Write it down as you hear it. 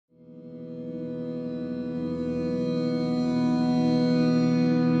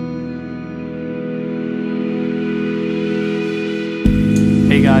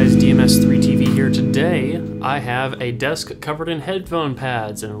guys, DMS3TV here. Today I have a desk covered in headphone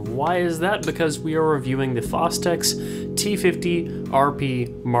pads, and why is that? Because we are reviewing the Fostex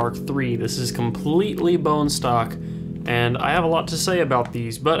T50Rp MK3. This is completely bone stock, and I have a lot to say about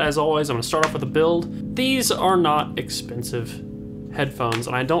these, but as always I'm going to start off with a build. These are not expensive headphones,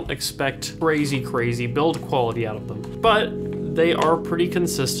 and I don't expect crazy build quality out of them, but they are pretty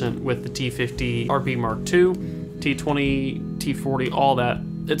consistent with the T50Rp MK2, T20, T40, all that.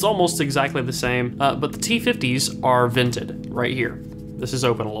 It's almost exactly the same, but the T50s are vented right here. This is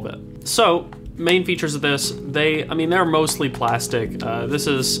open a little bit. So, main features of this, they're mostly plastic. This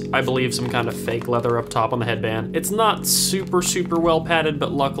is, I believe, some kind of fake leather up top on the headband. It's not super well padded,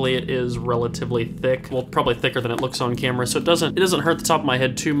 but luckily it is relatively thick. Well, probably thicker than it looks on camera, so it doesn't hurt the top of my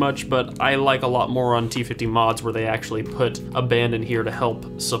head too much, but I like a lot more on T50 mods where they actually put a band in here to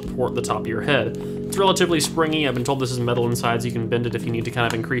help support the top of your head. It's relatively springy. I've been told this is metal inside, so you can bend it if you need to kind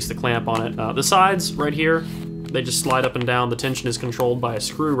of increase the clamp on it. The sides right here, they just slide up and down. The tension is controlled by a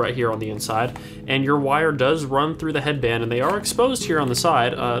screw right here on the inside, and your wire does run through the headband, and they are exposed here on the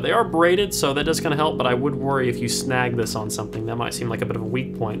side. They are braided, so that does kind of help, but I would worry if you snag this on something. That might seem like a bit of a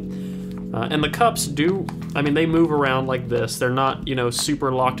weak point. And the cups do, they move around like this. They're not,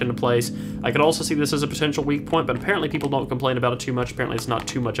 super locked into place. I could also see this as a potential weak point, but apparently people don't complain about it too much. Apparently it's not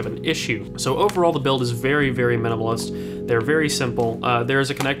too much of an issue. So overall, the build is very minimalist. They're very simple. There's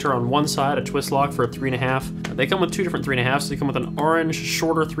a connector on one side, a twist lock for a 3.5. They come with two different 3.5s. They come with an orange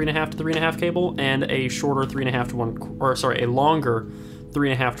shorter 3.5 to 3.5 cable and a shorter 3.5 to a longer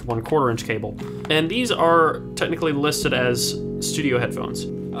 3.5 to 1/4 inch cable. And these are technically listed as studio headphones.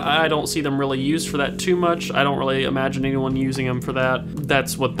 I don't see them really used for that too much. I don't really imagine anyone using them for that.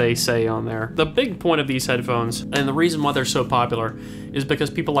 That's what they say on there. The big point of these headphones, and the reason why they're so popular, is because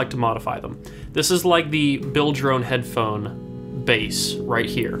people like to modify them. This is like the build your own headphone base right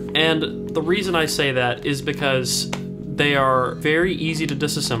here. And the reason I say that is because they are very easy to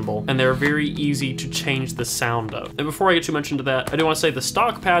disassemble, and they're very easy to change the sound of. And before I get too much into that, I do want to say the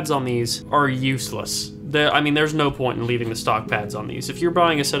stock pads on these are useless. There's no point in leaving the stock pads on these. If you're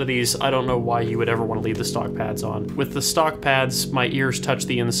buying a set of these, I don't know why you would ever want to leave the stock pads on. With the stock pads, my ears touch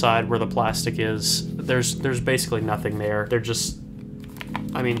the inside where the plastic is. There's basically nothing there. They're just,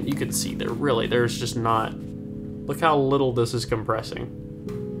 you can see there's just not, look how little this is compressing.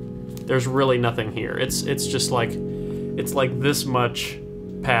 There's really nothing here. It's just like, it's like this much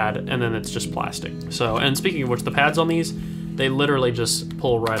pad, and then it's just plastic. So, and speaking of which, the pads on these, they literally just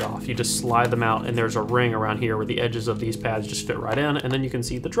pull right off. You just slide them out, and there's a ring around here where the edges of these pads just fit right in, and then you can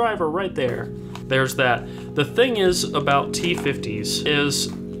see the driver right there. There's that. The thing is about T50s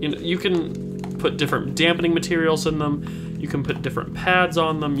is, you can put different dampening materials in them, you can put different pads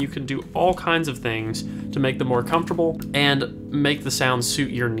on them, you can do all kinds of things to make them more comfortable and make the sound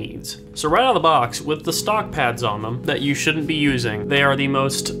suit your needs. So right out of the box, with the stock pads on them that you shouldn't be using, they are the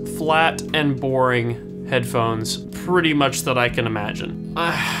most flat and boring headphones pretty much that I can imagine.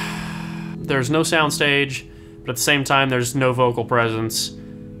 There's no soundstage, but at the same time there's no vocal presence,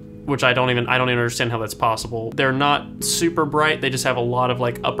 which I don't even understand how that's possible. They're not super bright, they just have a lot of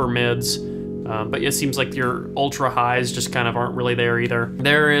like upper mids, but it seems like your ultra highs just kind of aren't really there either.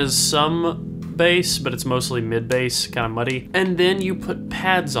 There is some bass, but it's mostly mid bass, kind of muddy. And then you put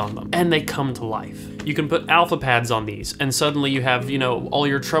pads on them, and they come to life. You can put alpha pads on these, and suddenly you have, all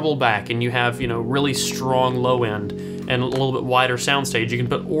your treble back, and you have, really strong low end and a little bit wider soundstage. You can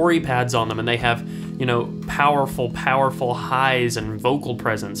put Ori pads on them, and they have, powerful highs and vocal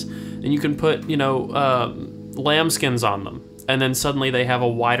presence. And you can put, lambskins on them, and then suddenly they have a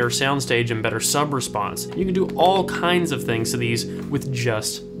wider soundstage and better sub response. You can do all kinds of things to these with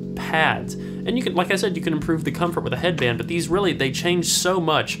just pads. And you can, like I said, you can improve the comfort with a headband, but these really, they change so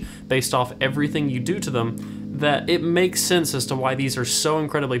much based off everything you do to them that it makes sense as to why these are so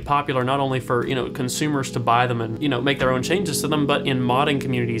incredibly popular, not only for, consumers to buy them and, make their own changes to them, but in modding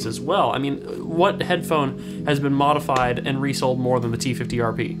communities as well. What headphone has been modified and resold more than the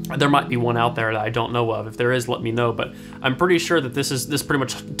T50Rp? There might be one out there that I don't know of. If there is, let me know, but I'm pretty sure that this pretty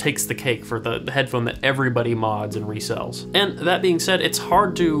much takes the cake for the headphone that everybody mods and resells. And that being said, it's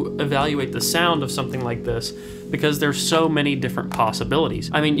hard to evaluate the sound of something like this because there's so many different possibilities.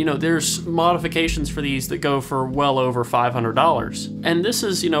 There's modifications for these that go for well over $500. And this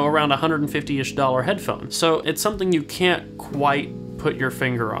is, around $150-ish headphone. So it's something you can't quite put your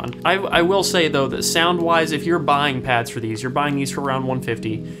finger on. I will say though that sound-wise, if you're buying pads for these, you're buying these for around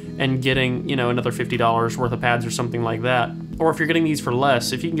 $150 and getting, another $50 worth of pads or something like that. or if you're getting these for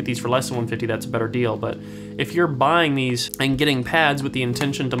less, if you can get these for less than 150, that's a better deal. But if you're buying these and getting pads with the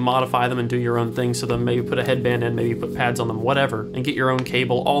intention to modify them and do your own thing, so then maybe put a headband in, maybe put pads on them, whatever, and get your own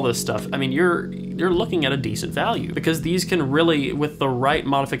cable, all this stuff, I mean, you're looking at a decent value, because these can really, with the right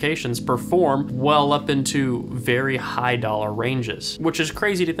modifications, perform well up into very high dollar ranges, which is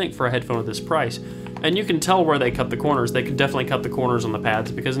crazy to think for a headphone at this price. And you can tell where they cut the corners. They could definitely cut the corners on the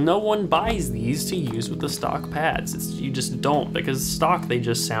pads, because no one buys these to use with the stock pads. You just don't, because stock, they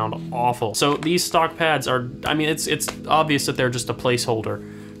just sound awful. So these stock pads are, I mean, it's obvious that they're just a placeholder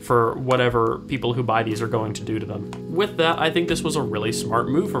for whatever people who buy these are going to do to them. With that, I think this was a really smart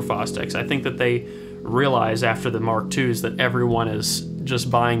move for Fostex. I think that they realize after the Mark IIs that everyone is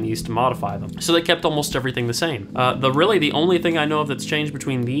just buying these to modify them. So they kept almost everything the same. The only thing I know of that's changed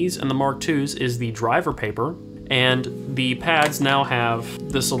between these and the Mark IIs is the driver paper, and the pads now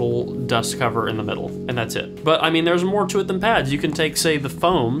have this little dust cover in the middle, and that's it. But I mean, there's more to it than pads. You can take, say, the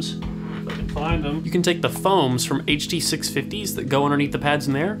foams, if I can find them. You can take the foams from HT650s that go underneath the pads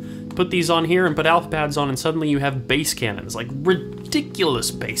in there, put these on here and put alpha pads on, and suddenly you have bass cannons, like ridiculous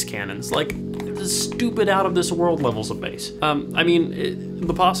bass cannons, like stupid out of this world levels of bass. I mean,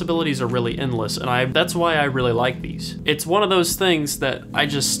 the possibilities are really endless, and that's why I really like these. It's one of those things that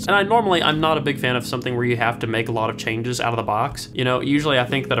I'm not a big fan of something where you have to make a lot of changes out of the box. You know, usually I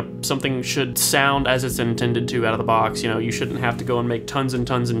think that something should sound as it's intended to out of the box. You know, you shouldn't have to go and make tons and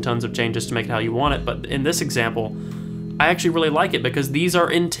tons and tons of changes to make it how you want it. But in this example, I actually really like it, because these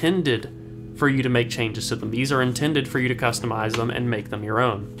are intended for you to make changes to them. These are intended for you to customize them and make them your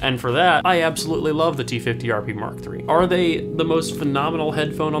own. And for that, I absolutely love the T50Rp Mark III. Are they the most phenomenal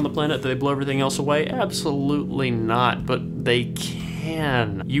headphone on the planet? Do they blow everything else away? Absolutely not, but they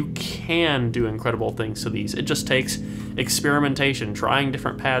can. You can do incredible things to these. It just takes experimentation, trying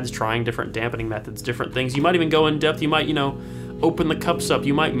different pads, trying different dampening methods, different things. You might even go in depth. You might, you know, open the cups up.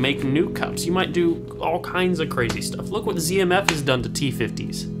 You might make new cups. You might do all kinds of crazy stuff. Look what ZMF has done to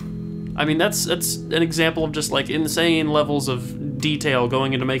T50s. I mean, that's an example of just like insane levels of detail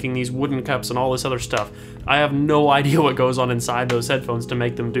going into making these wooden cups and all this other stuff. I have no idea what goes on inside those headphones to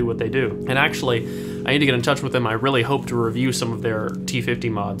make them do what they do. And actually, I need to get in touch with them. I really hope to review some of their T50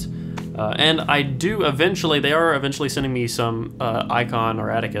 mods. And I do eventually, they are eventually sending me some Icon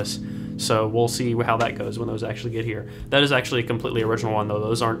or Atticus. So we'll see how that goes when those actually get here. That is actually a completely original one though.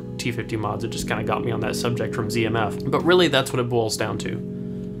 Those aren't T50 mods. It just kind of got me on that subject from ZMF. But really, that's what it boils down to.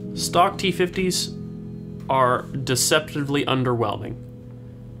 Stock T50s are deceptively underwhelming,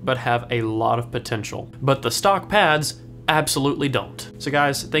 but have a lot of potential. But the stock pads absolutely don't. So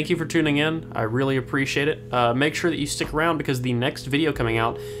guys, thank you for tuning in. I really appreciate it. Make sure that you stick around, because the next video coming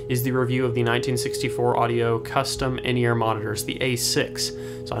out is the review of the 1964 Audio custom in-ear monitors, the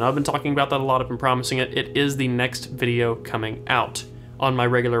A6. So I know I've been talking about that a lot, I've been promising it. It is the next video coming out on my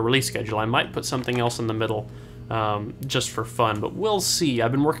regular release schedule. I might put something else in the middle, just for fun, but we'll see.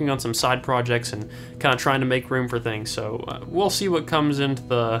 I've been working on some side projects and kind of trying to make room for things, so we'll see what comes into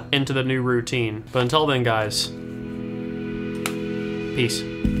the new routine. But until then, guys, peace.